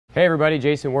Hey everybody,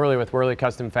 Jason Wehrli with Wehrli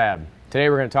Custom Fab. Today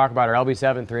we're going to talk about our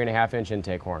LB7 3.5-inch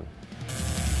intake horn.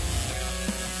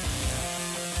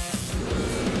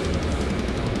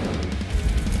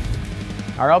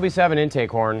 Our LB7 intake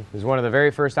horn is one of the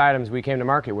very first items we came to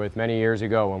market with many years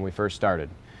ago when we first started.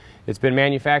 It's been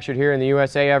manufactured here in the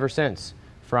USA ever since,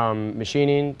 from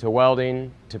machining to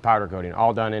welding to powder coating,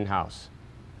 all done in-house.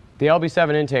 The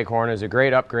LB7 intake horn is a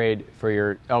great upgrade for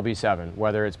your LB7,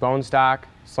 whether it's bone stock,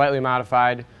 slightly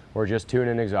modified, or just tune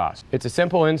and exhaust. It's a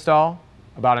simple install,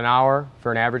 about an hour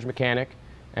for an average mechanic,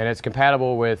 and it's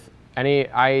compatible with any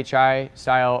IHI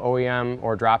style OEM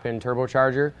or drop-in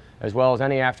turbocharger, as well as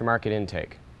any aftermarket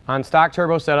intake. On stock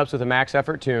turbo setups with a max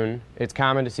effort tune, it's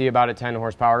common to see about a 10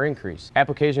 horsepower increase.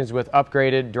 Applications with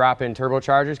upgraded drop-in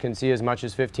turbochargers can see as much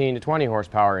as 15 to 20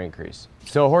 horsepower increase.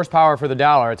 So horsepower for the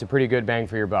dollar, it's a pretty good bang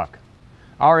for your buck.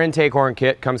 Our intake horn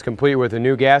kit comes complete with a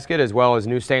new gasket as well as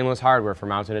new stainless hardware for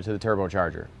mounting it to the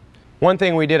turbocharger. One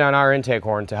thing we did on our intake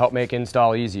horn to help make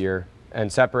install easier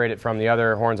and separate it from the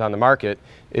other horns on the market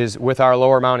is with our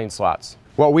lower mounting slots.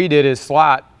 What we did is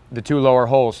slot the two lower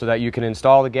holes so that you can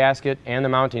install the gasket and the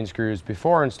mounting screws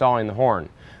before installing the horn,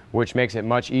 which makes it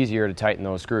much easier to tighten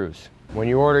those screws. When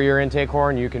you order your intake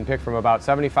horn, you can pick from about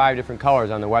 75 different colors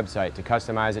on the website to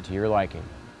customize it to your liking.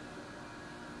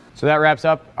 So that wraps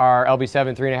up our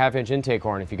LB7 3.5-inch intake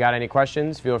horn. If you got any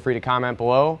questions, feel free to comment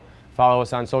below. Follow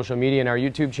us on social media and our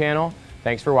YouTube channel.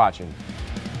 Thanks for watching.